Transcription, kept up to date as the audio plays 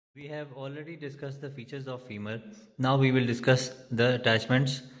We have already discussed the features of femur. Now we will discuss the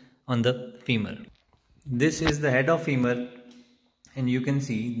attachments on the femur. This is the head of femur, and you can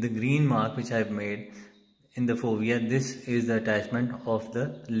see the green mark which I have made in the fovea. This is the attachment of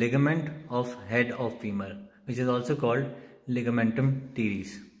the ligament of head of femur, which is also called ligamentum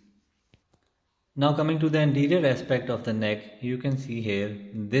teres. Now coming to the anterior aspect of the neck, you can see here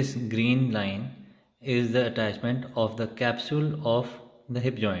this green line is the attachment of the capsule of the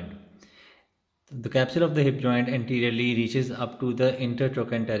hip joint. The capsule of the hip joint anteriorly reaches up to the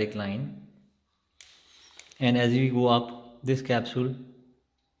intertrochanteric line, and as we go up, this capsule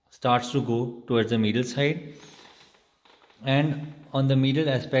starts to go towards the medial side, and on the medial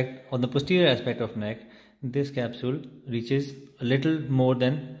aspect, on the posterior aspect of neck, this capsule reaches a little more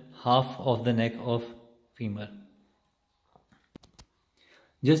than half of the neck of femur.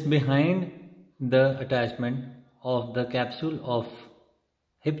 Just behind the attachment of the capsule of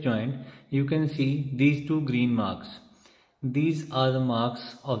hip joint, you can see these two green marks. These are the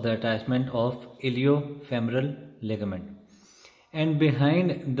marks of the attachment of iliofemoral ligament. And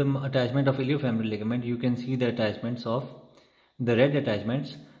behind the attachment of iliofemoral ligament, you can see the attachments of the red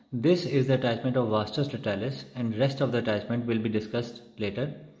attachments. This is the attachment of vastus lateralis, and rest of the attachment will be discussed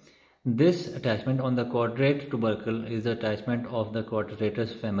later. This attachment on the quadrate tubercle is the attachment of the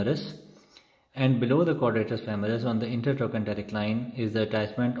quadratus femoris, and below the quadratus femoris on the intertrochanteric line is the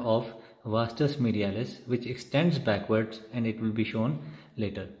attachment of vastus medialis, which extends backwards, and it will be shown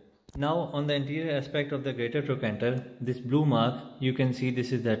later. Now on the anterior aspect of the greater trochanter, this blue mark, you can see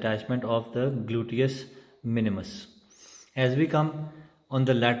this is the attachment of the gluteus minimus. As we come on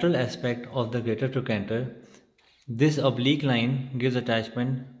the lateral aspect of the greater trochanter, this oblique line gives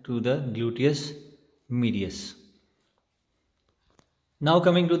attachment to the gluteus medius. Now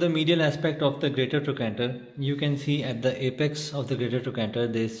coming to the medial aspect of the greater trochanter, you can see at the apex of the greater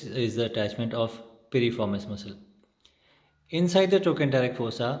trochanter, this is the attachment of piriformis muscle. Inside the trochanteric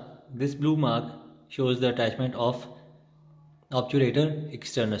fossa, this blue mark shows the attachment of obturator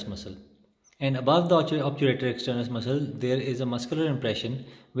externus muscle. And above the obturator externus muscle, there is a muscular impression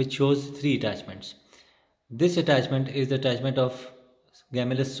which shows three attachments. This attachment is the attachment of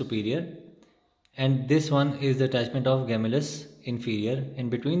gemellus superior, and this one is the attachment of gemellus inferior, and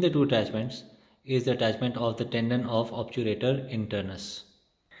between the two attachments is the attachment of the tendon of obturator internus.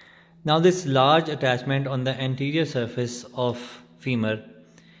 Now this large attachment on the anterior surface of femur,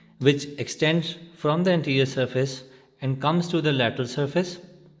 which extends from the anterior surface and comes to the lateral surface,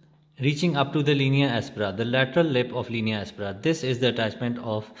 reaching up to the linea aspera, the lateral lip of linea aspera. This is the attachment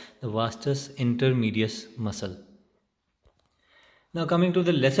of the vastus intermedius muscle. Now coming to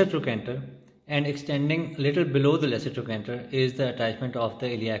the lesser trochanter, and extending a little below the lesser trochanter is the attachment of the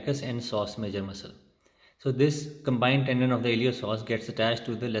iliacus and psoas major muscle. So this combined tendon of the iliopsoas gets attached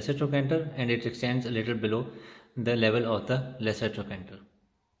to the lesser trochanter, and it extends a little below the level of the lesser trochanter.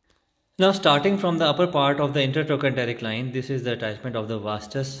 Now starting from the upper part of the intertrochanteric line, this is the attachment of the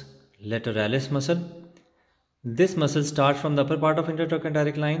vastus lateralis muscle. This muscle starts from the upper part of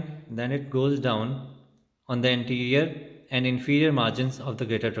intertrochanteric line, then it goes down on the anterior and inferior margins of the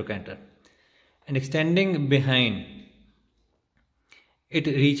greater trochanter, and extending behind, it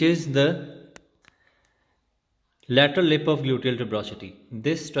reaches the lateral lip of gluteal tuberosity.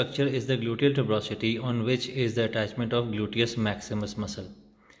 This structure is the gluteal tuberosity, on which is the attachment of gluteus maximus muscle.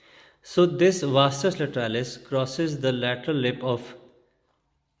 So this vastus lateralis crosses the lateral lip of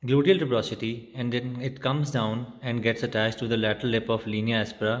gluteal tuberosity, and then it comes down and gets attached to the lateral lip of linea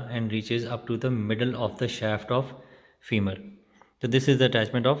aspera and reaches up to the middle of the shaft of femur. So this is the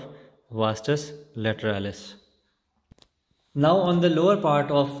attachment of vastus lateralis. Now on the lower part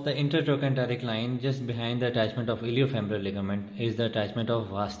of the intertrochanteric line, just behind the attachment of iliofemoral ligament, is the attachment of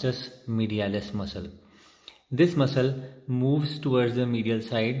vastus medialis muscle. This muscle moves towards the medial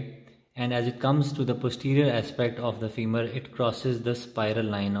side, and as it comes to the posterior aspect of the femur, it crosses the spiral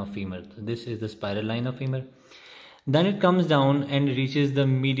line of femur. So this is the spiral line of femur. Then it comes down and reaches the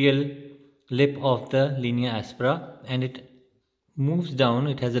medial lip of the linea aspera, and it moves down.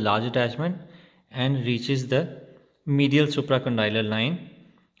 It has a large attachment and reaches the medial supracondylar line,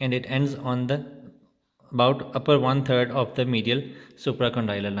 and it ends on the about upper 1/3 of the medial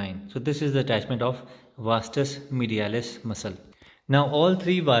supracondylar line. So this is the attachment of vastus medialis muscle. Now all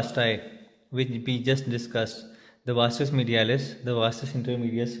three vasti which we just discussed, the vastus medialis, the vastus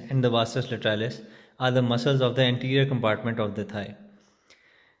intermedius and the vastus lateralis, are the muscles of the anterior compartment of the thigh.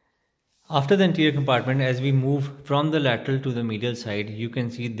 After the anterior compartment, as we move from the lateral to the medial side, you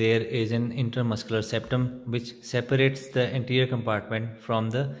can see there is an intermuscular septum which separates the anterior compartment from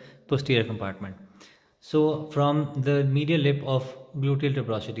the posterior compartment. So from the medial lip of gluteal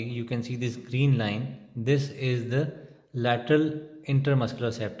tuberosity, you can see this green line. This is the lateral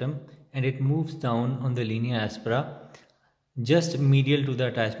intermuscular septum, and it moves down on the linea aspera just medial to the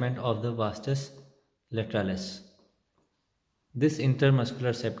attachment of the vastus lateralis. This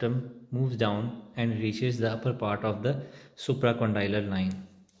intermuscular septum moves down and reaches the upper part of the supracondylar line.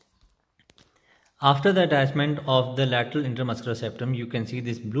 After the attachment of the lateral intermuscular septum, you can see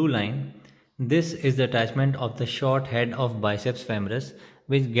this blue line. This is the attachment of the short head of biceps femoris,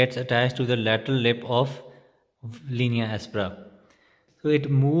 which gets attached to the lateral lip of linea aspera. So it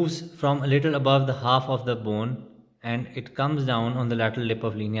moves from a little above the half of the bone and it comes down on the lateral lip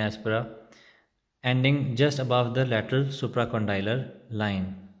of linea aspera, ending just above the lateral supracondylar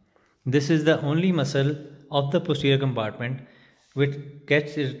line. This is the only muscle of the posterior compartment which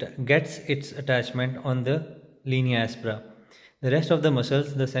gets its attachment on the linea aspera. The rest of the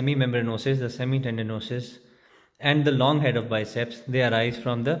muscles, the semimembranosus, the semitendinosus, and the long head of biceps, they arise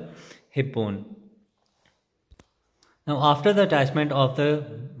from the hip bone. Now, after the attachment of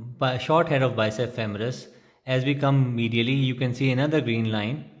the short head of bicep femoris, as we come medially, you can see another green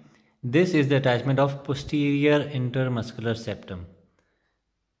line. This is the attachment of posterior intermuscular septum.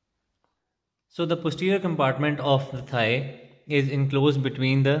 So the posterior compartment of the thigh is enclosed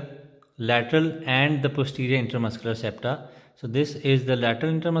between the lateral and the posterior intermuscular septa. So this is the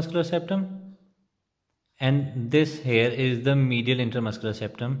lateral intermuscular septum, and this here is the medial intermuscular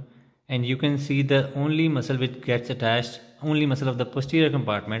septum. And you can see the only muscle which gets attached, only muscle of the posterior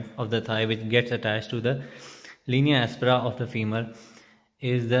compartment of the thigh which gets attached to the linea aspera of the femur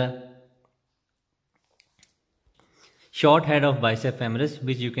is the short head of bicep femoris,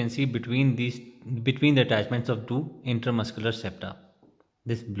 which you can see between the attachments of two intermuscular septa,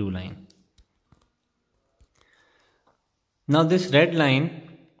 this blue line. Now this red line,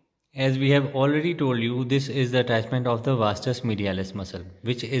 as we have already told you, this is the attachment of the vastus medialis muscle,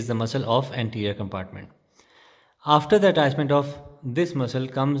 which is the muscle of anterior compartment. After the attachment of this muscle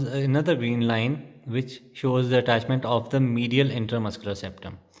comes another green line which shows the attachment of the medial intermuscular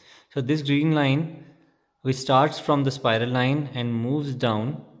septum. So this green line, which starts from the spiral line and moves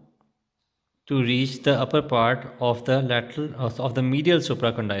down to reach the upper part of the lateral of the medial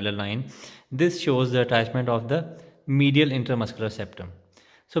supracondylar line, this shows the attachment of the medial intermuscular septum.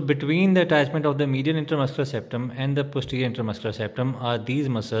 So between the attachment of the medial intermuscular septum and the posterior intermuscular septum are these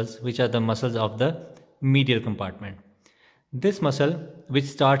muscles, which are the muscles of the medial compartment. This muscle, which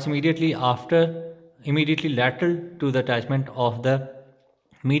starts immediately lateral to the attachment of the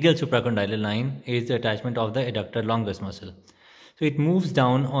medial supracondylar line, is the attachment of the adductor longus muscle. So it moves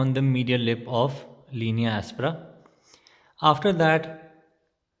down on the medial lip of linea aspera. After that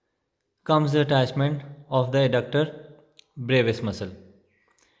comes the attachment of the adductor brevis muscle.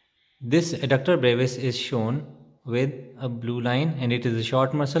 This adductor brevis is shown with a blue line, and it is a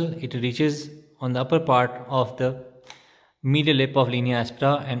short muscle. It reaches on the upper part of the medial lip of linea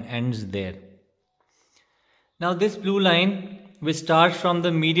aspera and ends there. Now this blue line, which starts from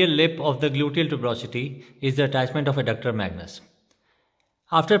the medial lip of the gluteal tuberosity, is the attachment of adductor magnus.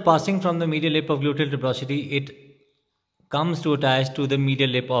 After passing from the medial lip of gluteal tuberosity, it comes to attach to the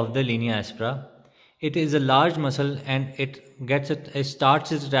medial lip of the linea aspera. It is a large muscle and it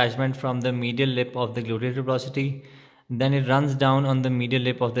starts its attachment from the medial lip of the gluteal tuberosity. Then it runs down on the medial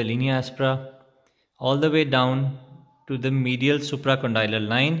lip of the linea aspera all the way down to the medial supracondylar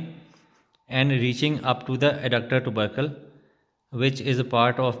line and reaching up to the adductor tubercle, which is a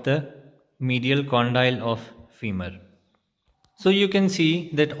part of the medial condyle of femur. So you can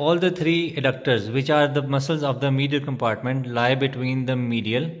see that all the three adductors, which are the muscles of the medial compartment, lie between the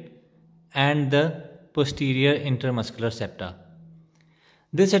medial and the posterior intermuscular septa.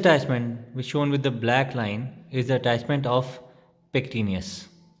 This attachment, which is shown with the black line, is the attachment of pectineus.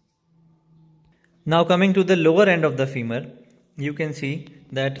 Now coming to the lower end of the femur, you can see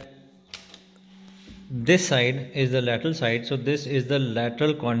that this side is the lateral side. So this is the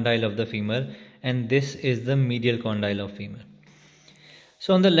lateral condyle of the femur and this is the medial condyle of femur.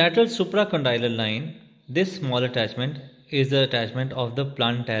 So on the lateral supracondylar line, this small attachment is the attachment of the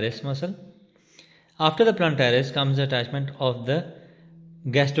plantaris muscle. After the plantaris comes the attachment of the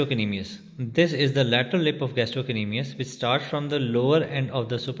gastrocnemius. This is the lateral lip of gastrocnemius, which starts from the lower end of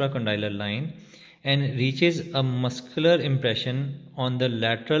the supracondylar line and reaches a muscular impression on the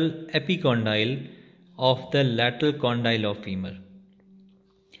lateral epicondyle of the lateral condyle of femur.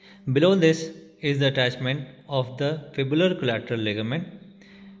 Below this is the attachment of the fibular collateral ligament,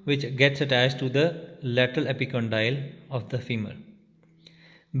 which gets attached to the lateral epicondyle of the femur.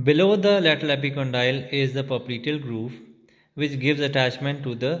 Below the lateral epicondyle is the popliteal groove, which gives attachment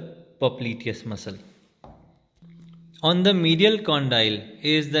to the popliteus muscle. On the medial condyle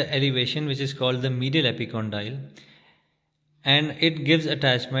is the elevation which is called the medial epicondyle, and it gives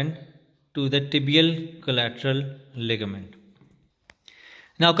attachment to the tibial collateral ligament.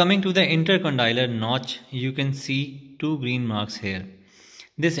 Now coming to the intercondylar notch, you can see two green marks here.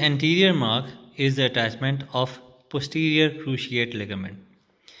 This anterior mark is the attachment of posterior cruciate ligament.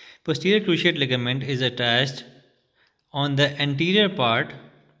 Posterior cruciate ligament is attached on the anterior part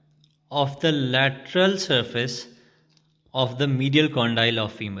of the lateral surface of the medial condyle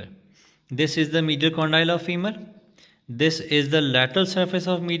of femur. This is the medial condyle of femur. This is the lateral surface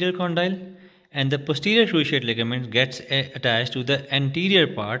of medial condyle, and the posterior cruciate ligament gets attached to the anterior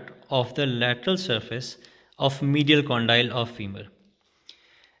part of the lateral surface of medial condyle of femur.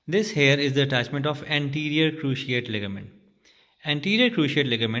 This here is the attachment of anterior cruciate ligament. Anterior cruciate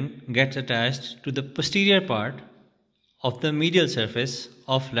ligament gets attached to the posterior part of the medial surface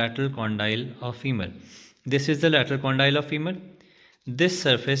of lateral condyle of femur. This is the lateral condyle of femur. This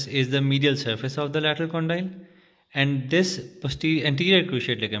surface is the medial surface of the lateral condyle, and this anterior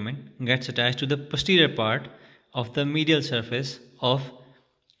cruciate ligament gets attached to the posterior part of the medial surface of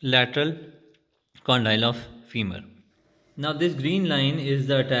lateral condyle of femur. Now this green line is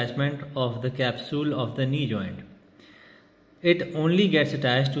the attachment of the capsule of the knee joint. It only gets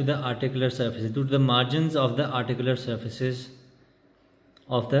attached to the articular surfaces, to the margins of the articular surfaces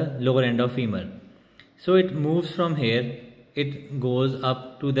of the lower end of femur. So it moves from here, it goes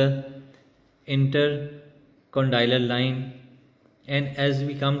up to the intercondylar line, and as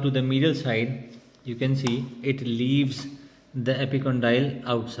we come to the medial side, you can see it leaves the epicondyle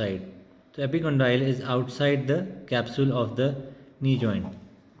outside. So epicondyle is outside the capsule of the knee joint.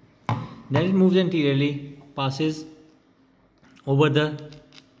 Then it moves anteriorly, passes over the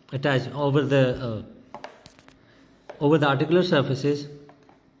articular surfaces,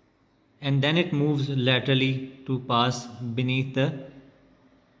 and then it moves laterally to pass beneath the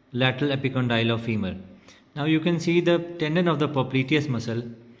lateral epicondyle of femur. Now you can see the tendon of the Popliteus muscle.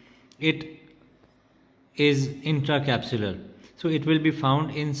 It is intracapsular, so it will be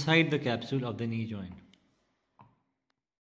found inside the capsule of the knee joint.